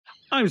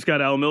I'm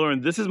Scott Al Miller,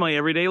 and this is my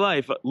everyday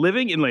life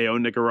living in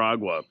Leon,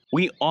 Nicaragua.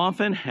 We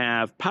often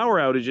have power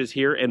outages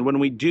here, and when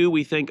we do,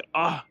 we think,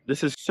 oh,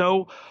 this is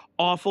so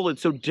awful.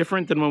 It's so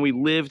different than when we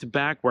lived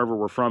back wherever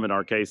we're from, in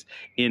our case,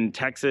 in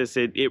Texas.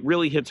 It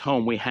really hits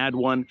home. We had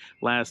one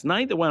last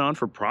night that went on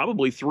for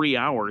probably 3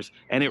 hours,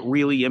 and it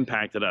really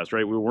impacted us,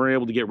 right? We weren't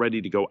able to get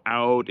ready to go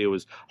out. It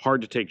was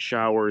hard to take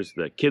showers.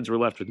 The kids were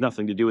left with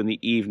nothing to do in the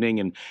evening,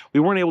 and we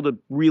weren't able to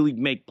really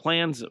make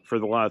plans for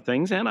a lot of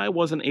things, and I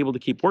wasn't able to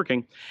keep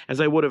working as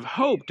I would have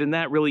hoped, and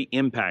that really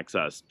impacts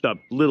us a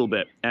little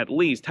bit, at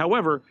least.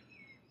 However,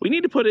 we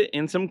need to put it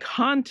in some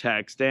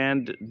context,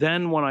 and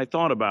then when I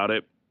thought about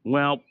it,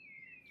 well,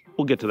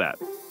 we'll get to that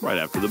right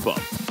after the bump.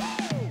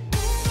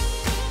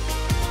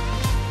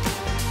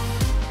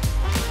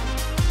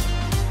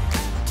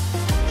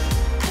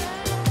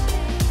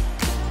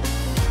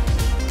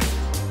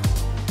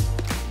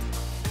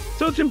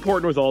 So it's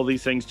important with all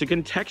these things to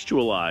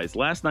contextualize.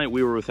 Last night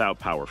we were without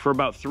power for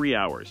about 3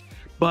 hours,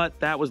 but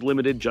that was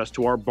limited just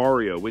to our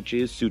barrio, which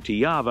is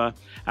Sutiava,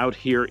 out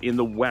here in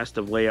the west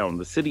of Leon.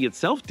 The city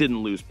itself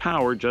didn't lose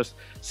power, just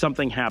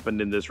something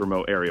happened in this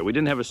remote area. We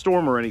didn't have a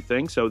storm or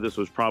anything, so this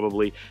was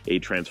probably a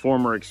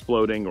transformer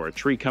exploding or a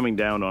tree coming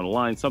down on a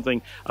line,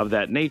 something of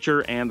that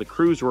nature, and the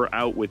crews were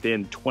out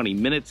within 20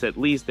 minutes at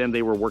least, and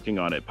they were working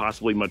on it,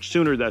 possibly much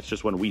sooner. That's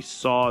just when we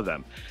saw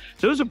them.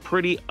 So it was a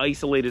pretty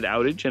isolated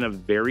outage in a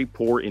very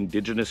poor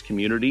indigenous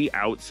community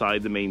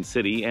outside the main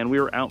city, and we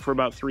were out for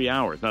about 3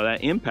 hours. Now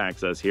that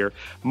impacts us here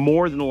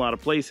more than a lot of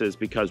places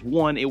because,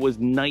 one, it was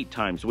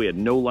nighttime, so we had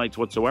no lights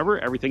whatsoever.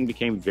 Everything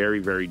became very,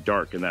 very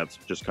dark, and that's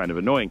just kind of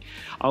annoying.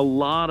 A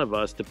lot of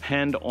us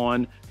depend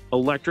on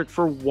electric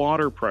for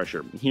water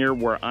pressure. Here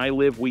where I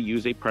live, we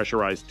use a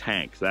pressurized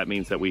tank. So that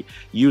means that we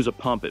use a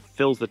pump. It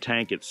fills the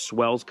tank, it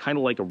swells kind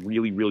of like a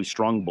really, really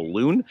strong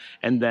balloon,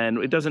 and then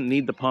it doesn't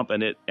need the pump,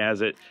 and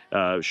as it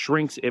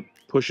shrinks, it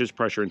pushes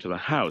pressure into the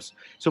house.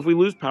 So if we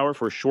lose power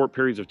for short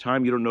periods of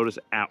time, you don't notice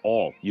at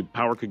all. Your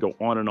power could go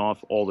on and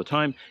off all the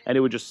time, and it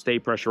would just stay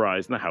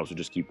pressurized, and the house would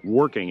just keep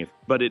working.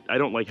 But I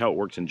don't like how it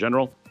works in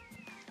general.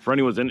 For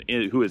anyone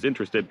who is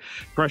interested,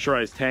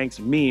 pressurized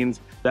tanks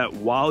means that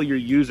while you're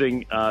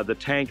using the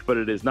tank, but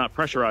it is not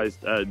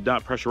pressurized,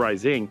 not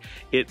pressurizing,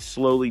 it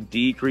slowly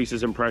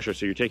decreases in pressure.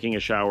 So you're taking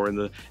a shower,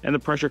 and the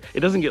pressure,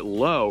 it doesn't get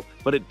low,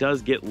 but it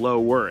does get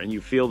lower, and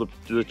you feel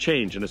the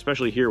change. And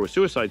especially here with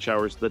suicide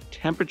showers, the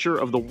temperature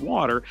of the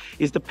water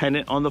is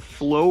dependent on the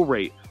flow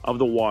rate of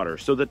the water.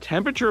 So the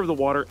temperature of the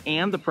water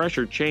and the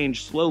pressure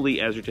change slowly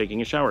as you're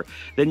taking a shower.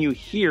 Then you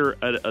hear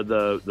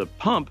the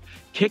pump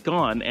kick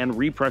on and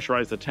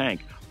repressurize the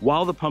tank.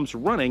 While the pump's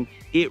running,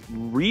 it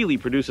really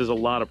produces a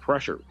lot of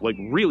pressure, like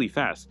really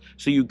fast.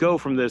 So you go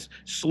from this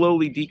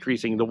slowly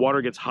decreasing, the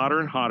water gets hotter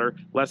and hotter,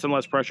 less and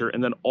less pressure,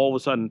 and then all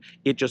of a sudden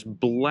it just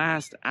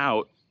blasts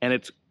out, and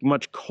it's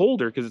much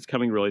colder because it's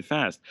coming really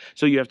fast.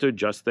 So you have to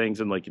adjust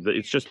things, and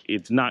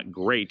it's not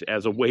great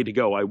as a way to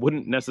go. I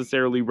wouldn't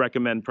necessarily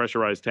recommend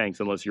pressurized tanks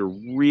unless you're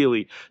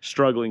really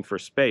struggling for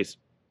space.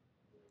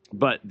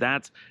 But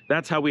that's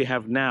how we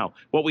have now.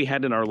 What we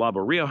had in our La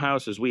Barrio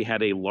house is we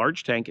had a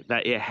large tank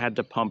that it had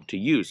to pump to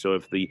use. So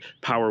if the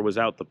power was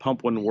out, the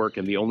pump wouldn't work,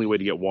 and the only way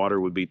to get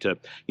water would be to,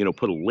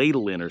 put a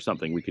ladle in or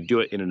something. We could do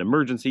it in an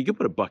emergency. You could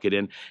put a bucket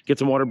in, get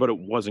some water, but it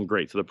wasn't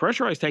great. So the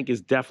pressurized tank is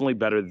definitely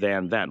better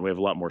than that. And we have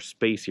a lot more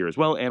space here as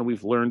well, and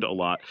we've learned a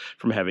lot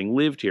from having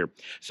lived here.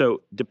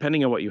 So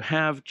depending on what you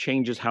have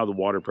changes how the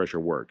water pressure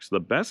works. The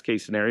best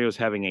case scenario is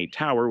having a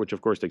tower, which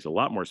of course takes a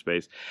lot more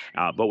space.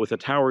 But with a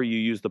tower, you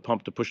use the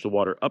pump to push the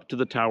water up to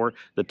the tower.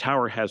 The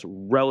tower has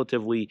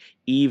relatively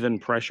even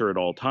pressure at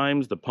all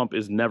times. The pump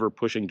is never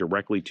pushing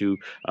directly to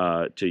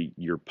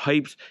your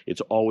pipes.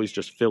 It's always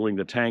just filling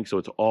the tank, so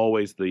it's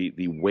always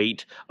the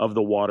weight of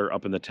the water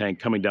up in the tank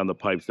coming down the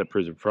pipes that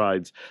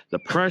provides the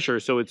pressure,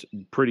 so it's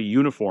pretty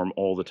uniform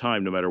all the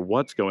time, no matter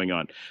what's going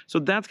on. So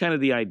that's kind of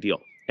the ideal.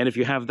 And if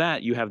you have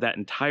that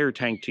entire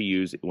tank to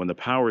use when the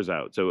power's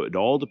out. So it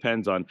all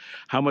depends on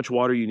how much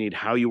water you need,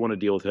 how you want to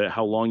deal with it,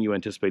 how long you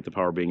anticipate the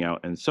power being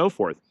out, and so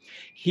forth.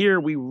 Here,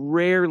 we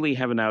rarely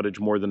have an outage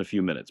more than a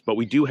few minutes, but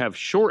we do have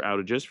short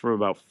outages from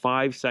about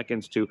 5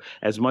 seconds to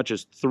as much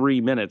as 3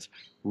 minutes,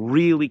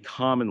 really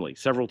commonly,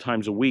 several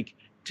times a week,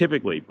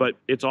 typically, but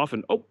it's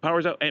often, oh,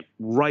 power's out, and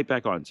right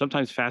back on,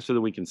 sometimes faster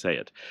than we can say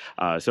it.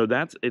 So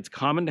it's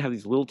common to have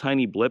these little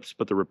tiny blips,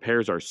 but the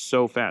repairs are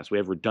so fast. We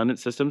have redundant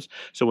systems,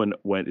 so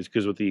when it's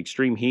because with the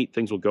extreme heat,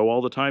 things will go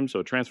all the time, so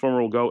a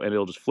transformer will go, and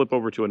it'll just flip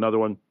over to another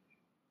one.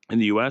 In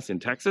the US, in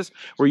Texas,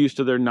 we're used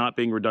to there not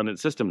being redundant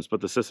systems,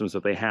 but the systems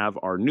that they have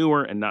are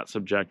newer and not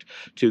subject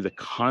to the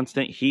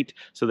constant heat,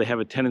 so they have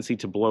a tendency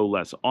to blow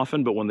less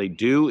often, but when they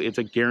do, it's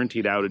a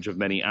guaranteed outage of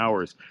many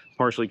hours,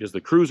 partially because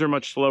the crews are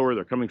much slower,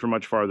 they're coming from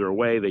much farther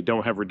away, they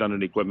don't have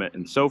redundant equipment,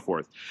 and so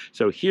forth.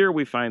 So here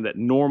we find that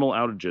normal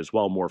outages,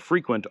 while more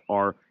frequent,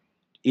 are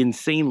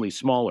insanely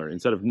smaller.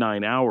 Instead of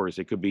 9 hours,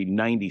 it could be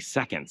 90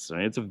 seconds. I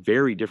mean, it's a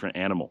very different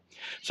animal.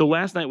 So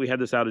last night we had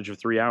this outage of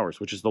 3 hours,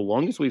 which is the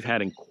longest we've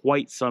had in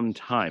quite some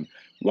time.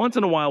 Once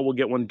in a while, we'll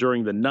get one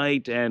during the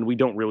night, and we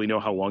don't really know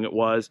how long it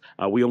was.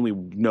 We only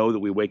know that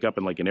we wake up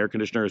and like an air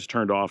conditioner is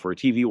turned off or a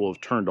TV will have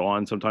turned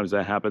on. Sometimes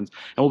that happens.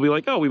 And we'll be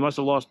like, oh, we must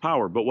have lost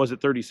power. But was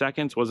it 30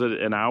 seconds? Was it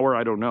an hour?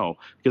 I don't know,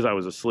 because I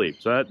was asleep.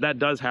 So that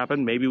does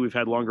happen. Maybe we've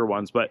had longer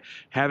ones, but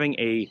having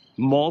a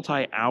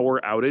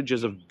multi-hour outage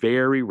is a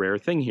very rare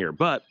thing here.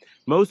 But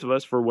most of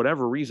us, for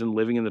whatever reason,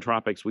 living in the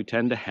tropics, we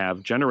tend to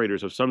have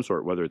generators of some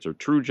sort, whether it's a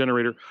true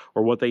generator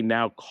or what they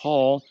now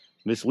call,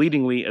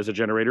 misleadingly as a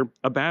generator,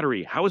 a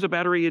battery. How is a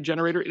battery a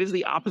generator? It is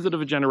the opposite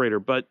of a generator,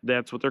 but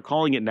that's what they're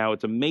calling it now.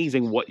 It's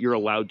amazing what you're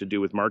allowed to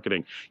do with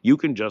marketing. You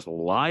can just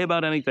lie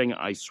about anything,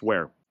 I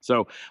swear.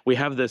 So we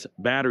have this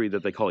battery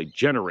that they call a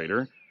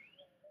generator.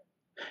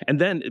 And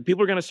then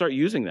people are going to start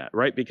using that,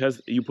 right? Because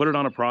you put it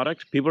on a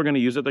product, people are going to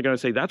use it. They're going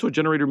to say, that's what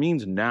generator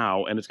means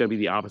now, and it's going to be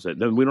the opposite.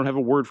 Then we don't have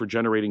a word for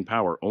generating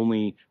power,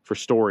 only for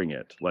storing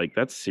it. Like,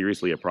 that's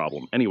seriously a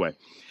problem. Anyway,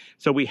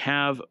 so we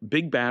have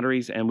big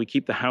batteries, and we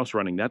keep the house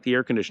running, not the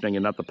air conditioning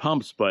and not the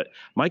pumps, but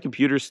my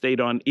computer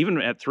stayed on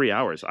even at 3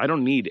 hours. I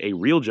don't need a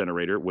real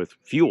generator with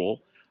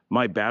fuel.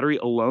 My battery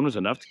alone was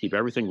enough to keep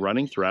everything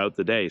running throughout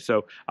the day.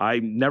 So I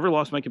never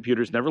lost my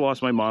computers, never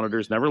lost my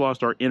monitors, never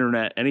lost our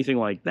internet, anything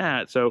like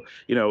that. So,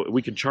 you know,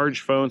 we could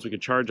charge phones, we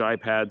could charge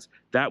iPads,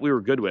 that we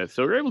were good with.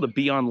 So we were able to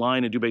be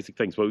online and do basic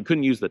things, but we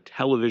couldn't use the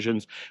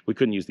televisions, we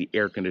couldn't use the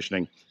air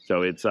conditioning.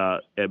 So it's,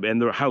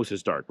 and the house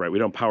is dark, right? We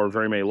don't power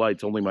very many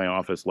lights, only my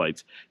office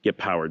lights get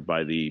powered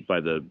by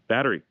the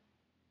battery.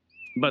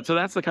 But so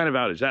that's the kind of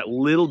outage, that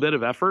little bit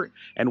of effort,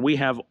 and we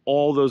have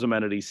all those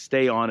amenities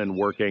stay on and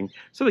working.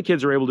 So the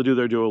kids are able to do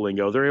their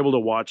Duolingo, they're able to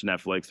watch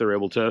Netflix, they're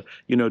able to,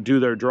 you know, do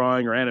their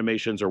drawing or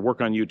animations or work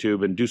on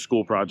YouTube and do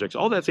school projects.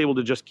 All that's able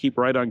to just keep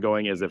right on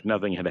going as if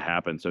nothing had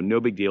happened. So no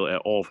big deal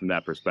at all from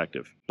that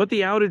perspective. But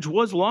the outage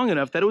was long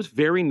enough that it was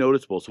very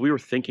noticeable. So we were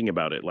thinking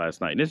about it last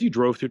night. And as you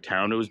drove through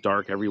town, it was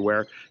dark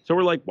everywhere. So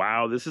we're like,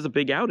 wow, this is a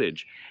big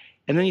outage.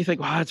 And then you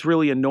think, wow, it's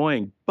really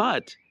annoying.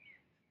 But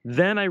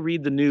then I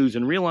read the news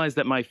and realize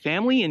that my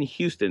family in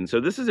Houston,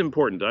 so this is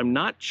important, I'm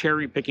not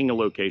cherry picking a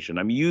location.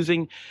 I'm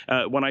using,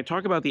 when I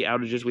talk about the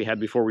outages we had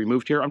before we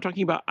moved here, I'm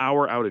talking about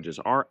our outages,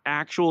 our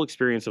actual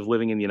experience of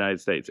living in the United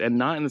States, and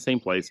not in the same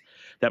place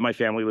that my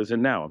family lives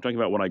in now. I'm talking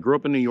about when I grew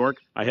up in New York,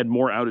 I had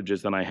more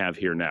outages than I have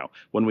here now.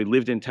 When we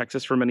lived in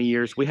Texas for many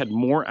years, we had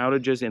more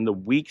outages in the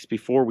weeks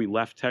before we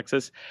left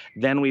Texas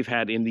than we've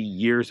had in the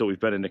years that we've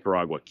been in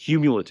Nicaragua.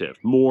 Cumulative,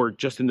 more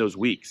just in those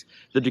weeks.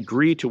 The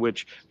degree to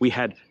which we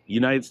had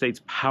United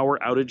States power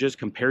outages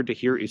compared to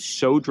here is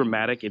so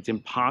dramatic, it's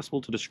impossible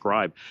to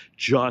describe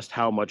just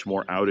how much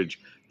more outage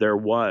there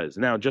was.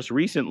 Now, just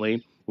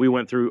recently, we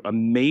went through a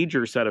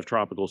major set of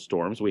tropical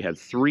storms. We had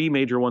 3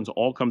 major ones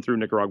all come through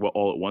Nicaragua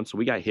all at once, so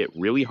we got hit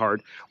really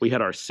hard. We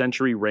had our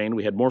century rain.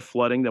 We had more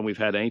flooding than we've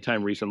had any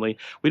time recently.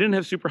 We didn't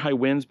have super high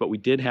winds, but we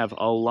did have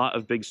a lot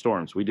of big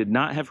storms. We did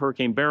not have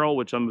Hurricane Beryl,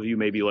 which some of you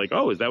may be like,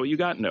 oh, is that what you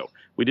got? No,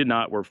 we did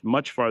not. We're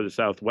much farther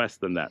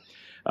southwest than that.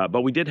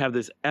 But we did have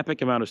this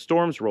epic amount of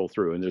storms roll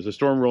through, and there's a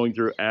storm rolling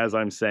through as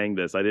I'm saying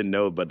this. I didn't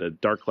know, but the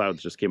dark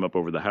clouds just came up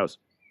over the house.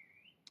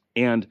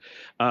 And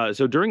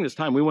so during this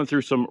time, we went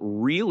through some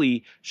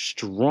really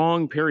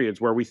strong periods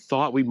where we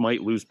thought we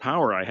might lose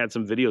power. I had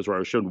some videos where I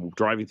was shown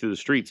driving through the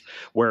streets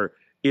where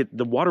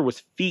the water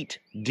was feet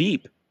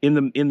deep in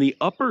the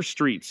upper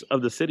streets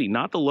of the city,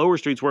 not the lower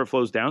streets where it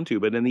flows down to,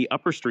 but in the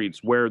upper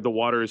streets where the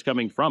water is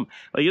coming from.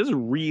 Like, it's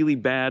really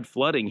bad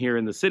flooding here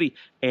in the city,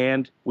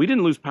 and we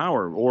didn't lose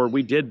power, or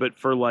we did, but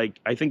for like,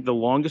 I think the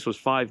longest was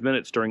 5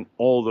 minutes during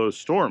all those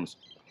storms.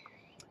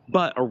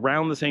 But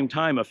around the same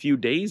time, a few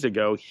days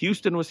ago,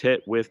 Houston was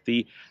hit with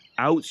the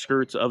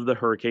outskirts of the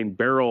Hurricane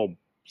Beryl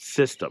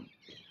system.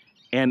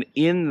 And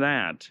in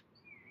that,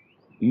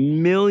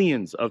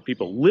 millions of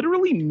people,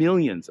 literally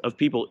millions of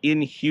people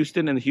in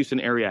Houston and the Houston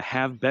area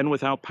have been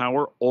without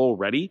power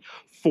already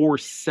for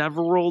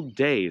several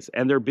days.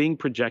 And they're being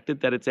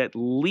projected that it's at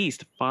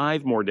least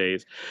 5 more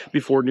days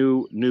before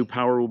new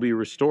power will be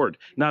restored.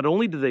 Not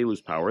only did they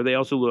lose power, they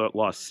also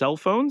lost cell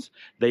phones,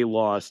 they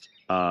lost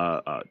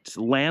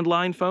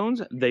landline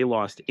phones, they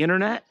lost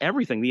internet,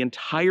 everything. The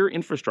entire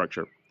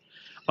infrastructure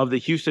of the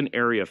Houston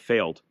area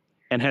failed,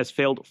 and has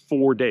failed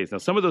 4 days. Now,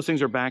 some of those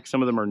things are back,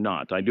 some of them are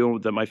not. I know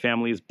that my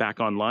family is back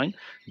online,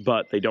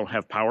 but they don't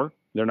have power.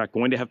 They're not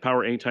going to have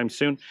power anytime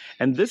soon.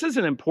 And this is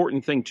an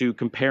important thing to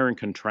compare and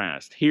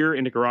contrast. Here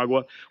in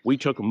Nicaragua, we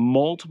took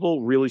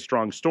multiple really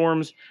strong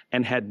storms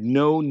and had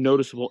no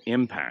noticeable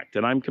impact.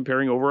 And I'm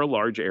comparing over a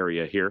large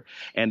area here.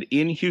 And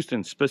in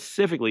Houston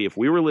specifically, if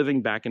we were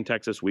living back in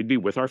Texas, we'd be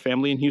with our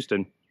family in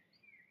Houston,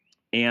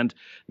 and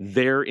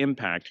their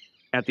impact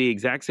at the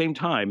exact same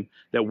time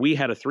that we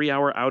had a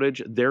 3-hour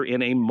outage, they're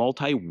in a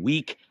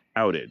multi-week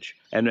outage.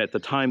 And at the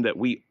time that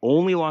we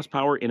only lost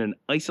power in an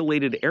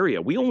isolated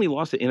area, we only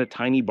lost it in a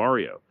tiny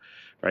barrio,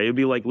 right? It'd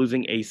be like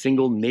losing a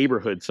single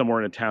neighborhood somewhere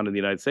in a town in the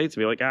United States.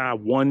 It'd be like,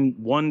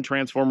 one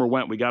transformer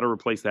went, we got to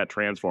replace that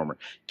transformer.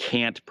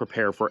 Can't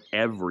prepare for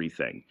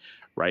everything,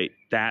 right?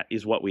 That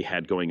is what we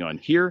had going on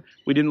here.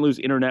 We didn't lose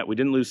internet, we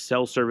didn't lose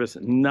cell service,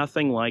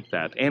 nothing like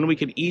that. And we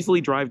could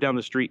easily drive down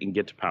the street and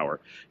get to power.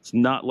 It's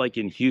not like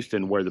in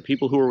Houston, where the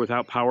people who are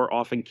without power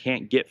often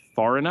can't get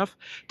far enough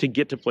to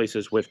get to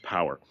places with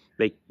power.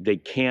 They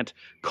can't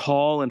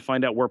call and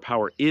find out where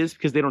power is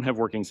because they don't have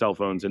working cell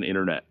phones and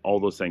internet. All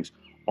those things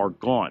are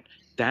gone.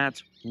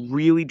 That's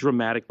really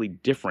dramatically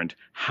different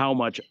how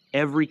much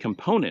every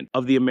component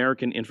of the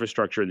American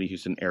infrastructure in the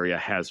Houston area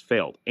has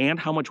failed, and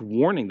how much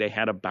warning they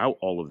had about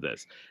all of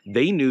this.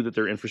 They knew that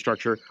their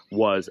infrastructure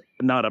was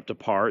not up to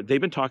par.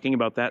 They've been talking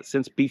about that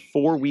since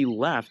before we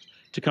left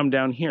to come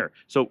down here.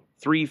 So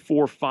 3,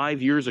 4,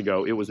 5 years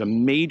ago, it was a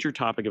major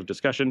topic of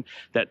discussion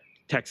that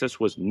Texas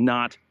was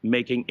not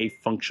making a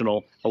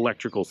functional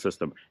electrical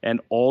system.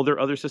 And all their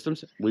other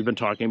systems, we've been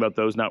talking about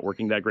those not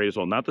working that great as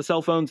well. Not the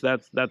cell phones,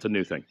 that's a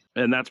new thing.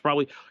 And that's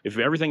probably, if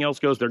everything else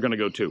goes, they're going to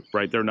go too,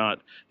 right? They're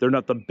not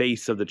the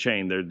base of the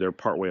chain. They're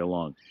partway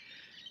along.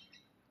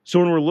 So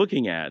when we're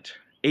looking at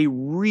a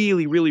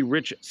really, really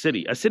rich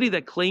city, a city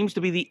that claims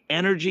to be the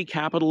energy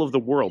capital of the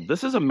world,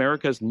 this is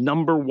America's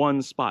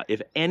 #1 spot.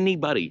 If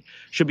anybody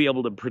should be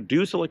able to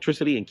produce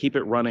electricity and keep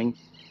it running,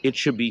 it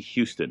should be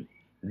Houston.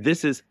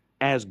 This is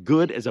as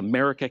good as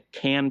America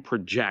can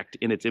project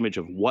in its image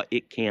of what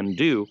it can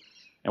do,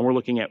 and we're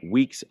looking at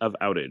weeks of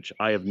outage.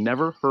 I have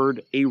never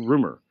heard a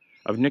rumor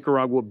of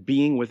Nicaragua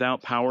being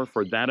without power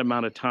for that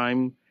amount of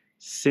time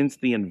since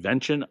the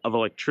invention of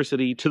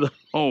electricity to the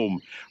home,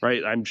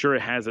 right? I'm sure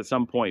it has at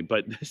some point,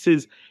 but this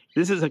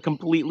is a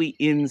completely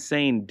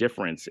insane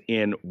difference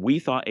in, we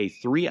thought a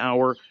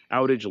 3-hour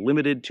outage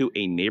limited to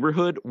a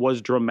neighborhood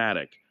was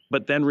dramatic,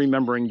 but then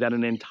remembering that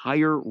an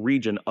entire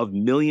region of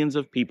millions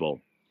of people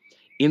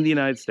in the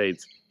United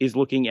States is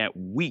looking at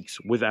weeks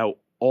without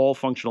all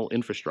functional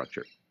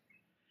infrastructure.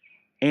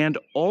 And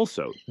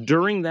also,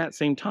 during that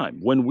same time,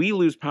 when we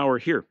lose power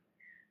here,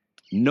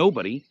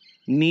 nobody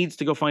needs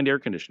to go find air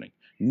conditioning.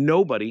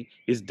 Nobody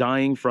is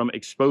dying from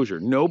exposure.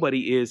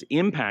 Nobody is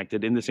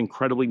impacted in this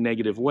incredibly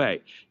negative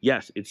way.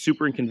 Yes, it's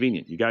super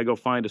inconvenient. You got to go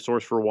find a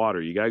source for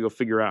water. You got to go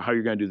figure out how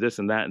you're going to do this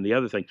and that and the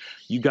other thing.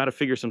 You got to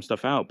figure some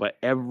stuff out, but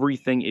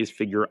everything is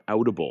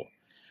figure-outable.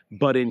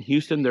 But in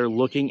Houston, they're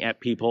looking at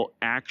people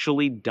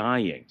actually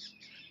dying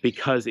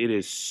because it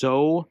is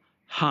so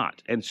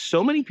hot. And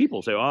so many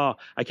people say, oh,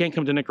 I can't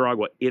come to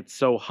Nicaragua, it's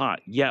so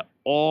hot. Yet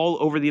all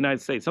over the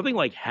United States, something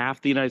like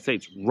half the United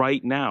States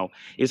right now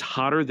is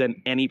hotter than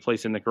any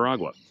place in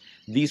Nicaragua.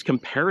 These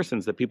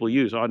comparisons that people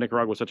use, oh,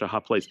 Nicaragua is such a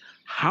hot place.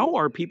 How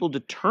are people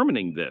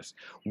determining this?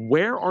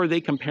 Where are they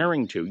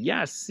comparing to?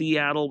 Yes,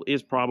 Seattle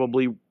is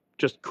probably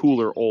just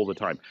cooler all the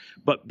time.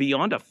 But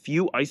beyond a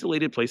few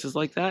isolated places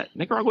like that,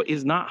 Nicaragua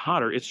is not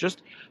hotter. It's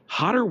just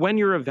hotter when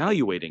you're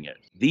evaluating it.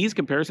 These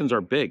comparisons are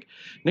big.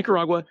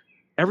 Nicaragua,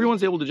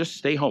 everyone's able to just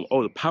stay home.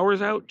 Oh, the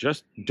power's out?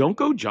 Just don't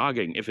go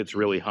jogging if it's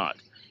really hot,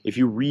 if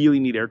you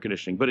really need air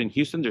conditioning. But in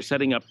Houston, they're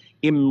setting up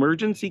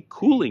emergency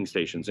cooling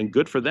stations, and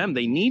good for them,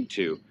 they need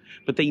to.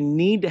 But they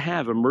need to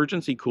have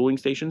emergency cooling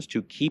stations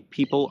to keep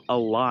people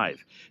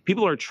alive.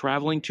 People are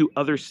traveling to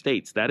other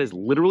states. That is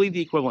literally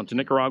the equivalent to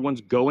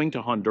Nicaraguans going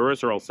to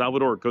Honduras or El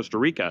Salvador or Costa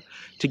Rica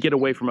to get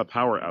away from a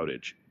power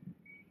outage.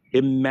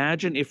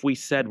 Imagine if we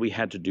said we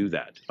had to do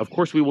that. Of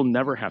course, we will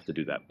never have to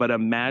do that. But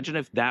imagine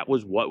if that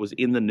was what was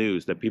in the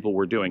news that people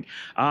were doing.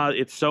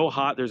 It's so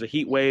hot, there's a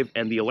heat wave,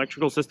 and the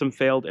electrical system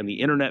failed, and the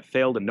internet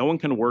failed, and no one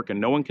can work, and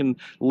no one can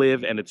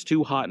live, and it's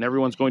too hot, and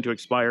everyone's going to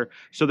expire,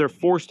 so they're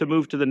forced to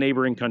move to the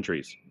neighboring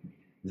countries.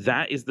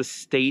 That is the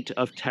state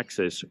of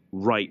Texas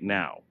right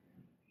now,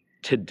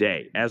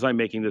 today, as I'm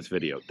making this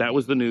video. That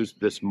was the news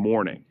this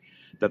morning,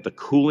 that the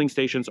cooling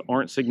stations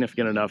aren't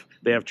significant enough.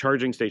 They have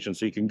charging stations,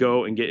 so you can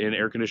go and get in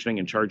air conditioning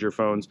and charge your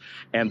phones.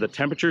 And the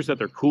temperatures that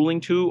they're cooling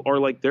to are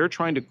like they're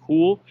trying to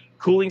cool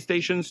cooling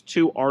stations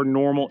to our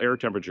normal air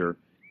temperature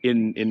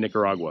in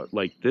Nicaragua.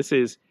 Like, this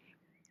is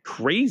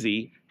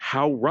crazy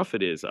how rough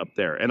it is up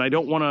there. And I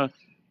don't want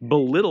to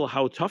belittle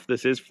how tough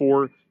this is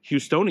for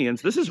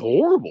Houstonians. This is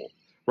horrible.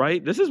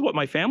 Right? This is what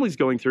my family's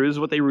going through. This is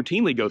what they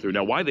routinely go through.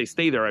 Now, why they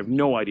stay there, I have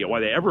no idea.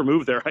 Why they ever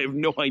move there, I have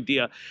no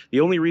idea.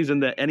 The only reason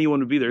that anyone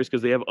would be there is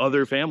because they have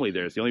other family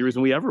there. It's the only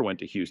reason we ever went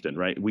to Houston,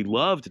 right? We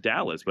loved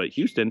Dallas, but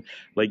Houston,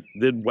 like,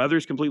 the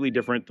weather's completely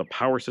different. The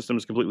power system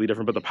is completely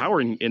different, but the power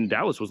in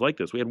Dallas was like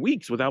this. We had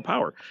weeks without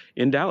power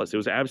in Dallas. It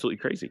was absolutely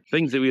crazy.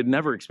 Things that we had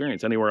never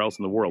experienced anywhere else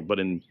in the world. But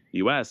in the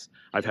U.S.,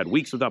 I've had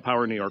weeks without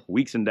power in New York,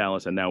 weeks in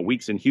Dallas, and now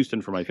weeks in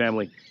Houston for my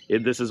family.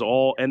 This is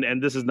all,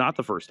 and this is not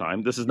the first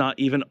time. This is not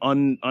even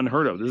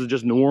unheard of. This is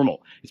just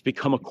normal. It's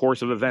become a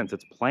course of events.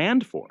 It's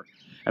planned for.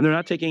 And they're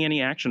not taking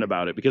any action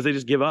about it because they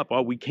just give up.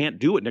 Oh, we can't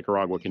do what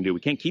Nicaragua can do.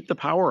 We can't keep the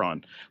power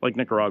on like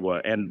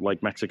Nicaragua and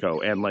like Mexico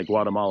and like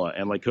Guatemala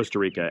and like Costa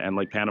Rica and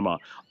like Panama.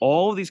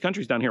 All of these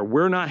countries down here,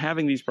 we're not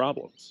having these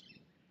problems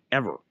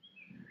ever.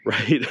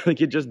 right?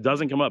 Like it just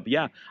doesn't come up.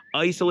 Yeah,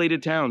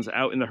 isolated towns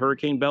out in the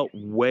hurricane belt,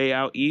 way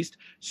out east,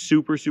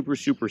 super, super,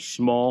 super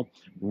small,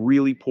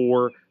 really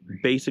poor,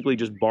 basically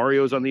just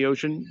barrios on the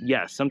ocean.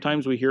 Yes,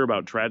 sometimes we hear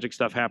about tragic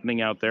stuff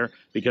happening out there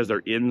because they're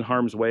in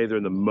harm's way. They're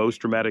in the most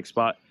dramatic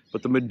spot.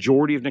 But the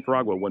majority of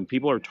Nicaragua, when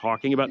people are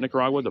talking about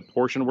Nicaragua, the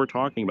portion we're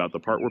talking about, the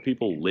part where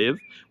people live,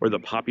 where the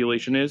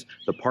population is,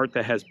 the part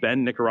that has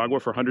been Nicaragua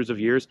for hundreds of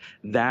years,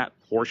 that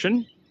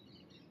portion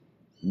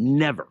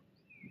never,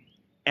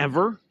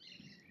 ever,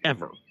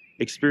 ever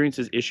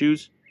experiences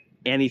issues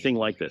anything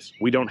like this.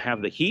 We don't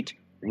have the heat.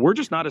 We're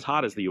just not as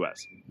hot as the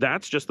US.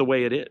 That's just the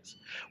way it is.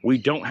 We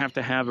don't have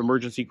to have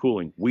emergency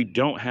cooling. We've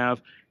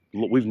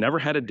never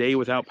had a day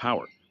without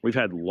power. We've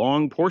had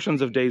long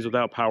portions of days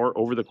without power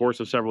over the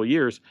course of several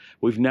years.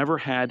 We've never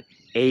had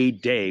a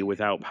day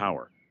without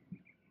power.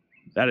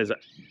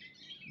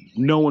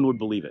 No one would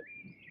believe it.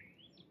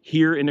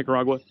 Here in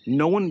Nicaragua,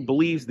 no one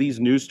believes these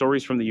news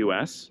stories from the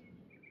US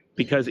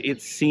because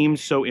it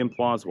seems so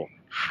implausible.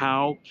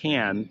 How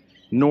can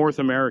North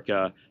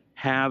America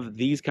have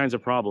these kinds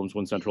of problems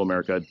when Central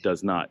America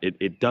does not?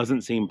 It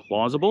doesn't seem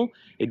plausible.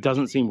 It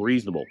doesn't seem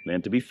reasonable.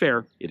 And to be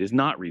fair, it is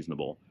not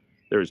reasonable.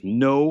 There is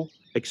no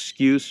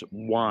excuse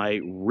why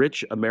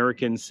rich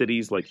American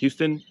cities like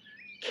Houston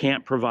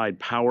can't provide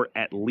power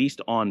at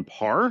least on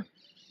par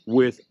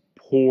with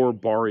poor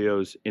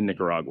barrios in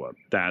Nicaragua.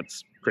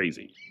 That's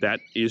crazy. That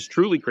is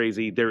truly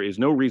crazy. There is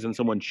no reason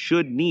someone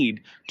should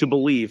need to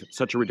believe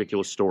such a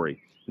ridiculous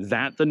story.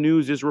 That the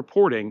news is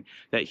reporting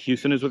that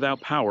Houston is without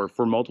power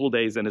for multiple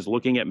days and is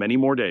looking at many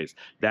more days,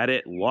 that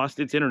it lost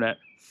its internet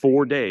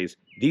 4 days.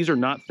 These are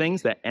not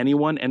things that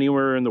anyone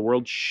anywhere in the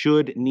world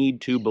should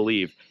need to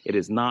believe. It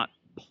is not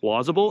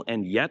plausible,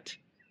 and yet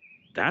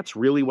that's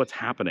really what's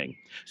happening.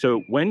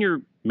 So when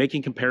you're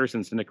making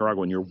comparisons to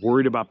Nicaragua and you're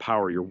worried about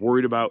power, you're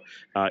worried about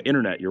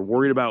internet, you're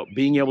worried about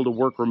being able to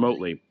work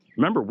remotely,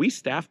 remember, we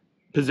staff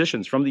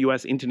positions from the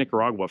US into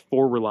Nicaragua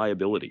for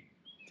reliability.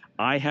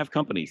 I have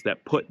companies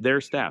that put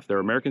their staff, their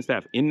American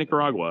staff, in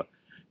Nicaragua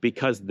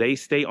because they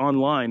stay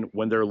online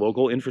when their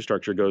local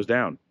infrastructure goes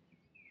down.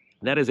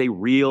 That is a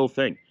real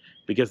thing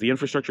because the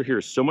infrastructure here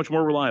is so much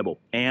more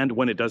reliable. And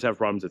when it does have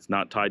problems, it's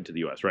not tied to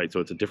the US, right?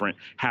 So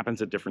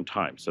happens at different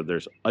times. So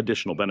there's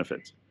additional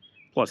benefits.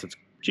 Plus, it's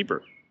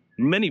cheaper,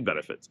 many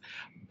benefits.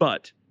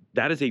 But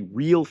that is a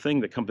real thing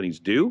that companies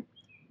do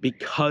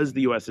because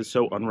the US is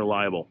so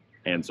unreliable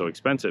and so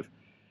expensive.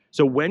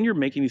 So when you're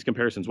making these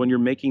comparisons, when you're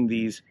making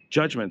these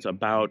judgments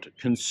about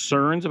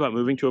concerns about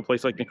moving to a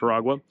place like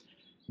Nicaragua,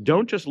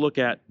 don't just look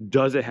at,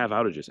 does it have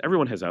outages?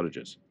 Everyone has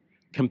outages.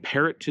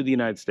 Compare it to the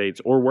United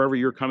States or wherever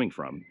you're coming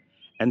from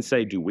and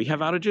say, do we have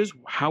outages?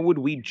 How would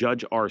we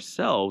judge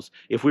ourselves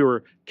if we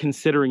were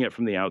considering it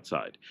from the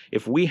outside?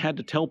 If we had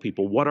to tell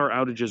people what our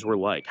outages were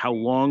like, how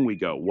long we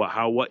go,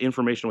 what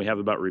information we have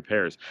about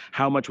repairs,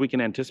 how much we can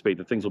anticipate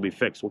that things will be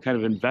fixed, what kind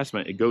of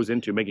investment it goes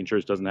into making sure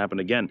this doesn't happen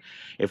again.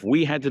 If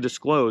we had to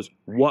disclose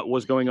what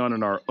was going on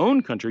in our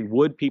own country,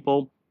 would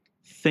people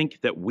think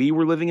that we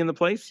were living in the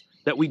place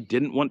that we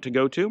didn't want to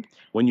go to?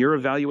 When you're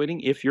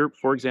evaluating, if you're,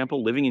 for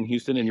example, living in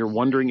Houston and you're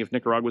wondering if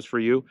Nicaragua's for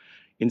you,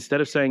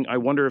 instead of saying, I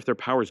wonder if their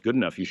power is good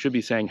enough, you should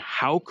be saying,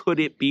 how could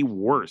it be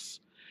worse?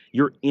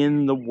 You're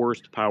in the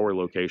worst power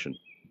location.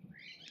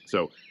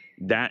 So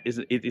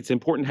it's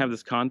important to have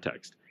this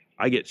context.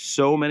 I get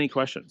so many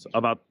questions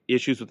about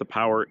issues with the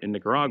power in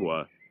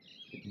Nicaragua,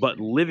 but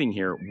living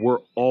here, we're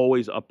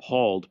always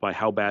appalled by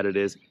how bad it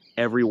is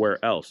everywhere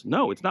else.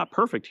 No, it's not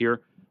perfect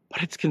here,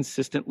 but it's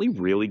consistently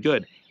really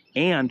good.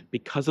 And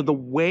because of the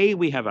way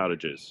we have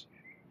outages,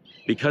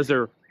 because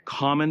they're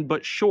common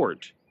but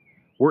short,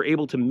 we're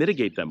able to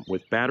mitigate them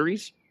with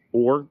batteries,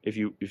 or if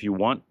you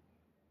want,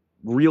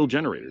 real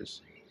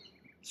generators.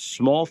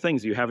 Small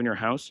things you have in your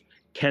house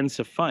can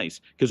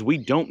suffice because we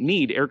don't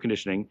need air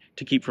conditioning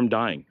to keep from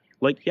dying.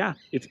 Like, yeah,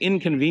 it's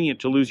inconvenient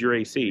to lose your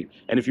AC.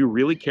 And if you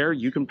really care,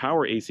 you can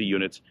power AC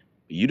units.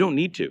 You don't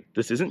need to.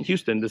 This isn't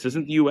Houston. This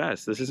isn't the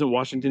US. This isn't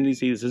Washington,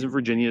 D.C. This isn't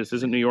Virginia. This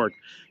isn't New York.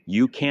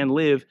 You can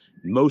live,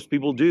 most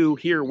people do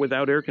here,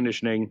 without air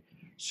conditioning.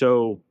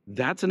 So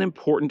that's an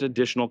important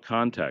additional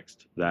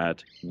context,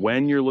 that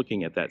when you're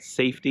looking at that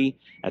safety,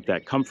 at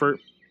that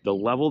comfort, the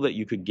level that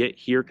you could get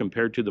here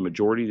compared to the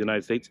majority of the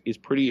United States is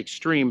pretty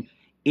extreme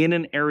in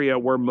an area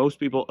where most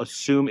people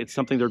assume it's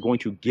something they're going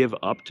to give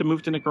up to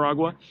move to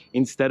Nicaragua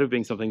instead of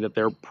being something that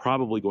they're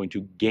probably going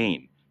to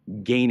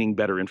gaining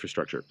better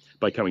infrastructure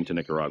by coming to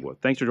Nicaragua.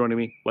 Thanks for joining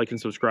me. Like and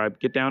subscribe.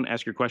 Get down,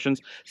 ask your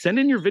questions. Send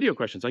in your video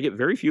questions. I get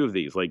very few of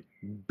these, like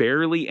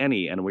barely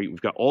any. And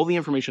we've got all the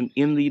information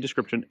in the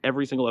description,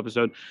 every single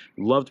episode.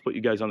 Love to put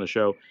you guys on the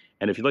show.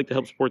 And if you'd like to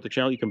help support the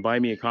channel, you can buy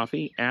me a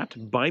coffee at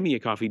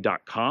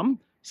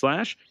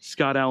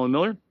buymeacoffee.com/Scott Allen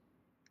Miller.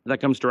 That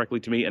comes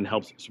directly to me and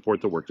helps support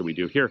the work that we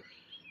do here.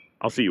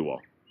 I'll see you all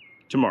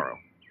tomorrow.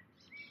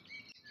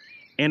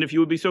 And if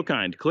you would be so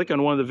kind, click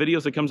on one of the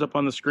videos that comes up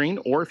on the screen,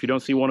 or if you don't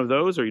see one of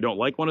those or you don't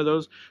like one of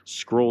those,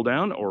 scroll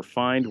down or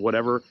find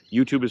whatever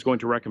YouTube is going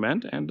to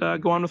recommend and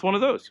go on with one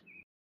of those.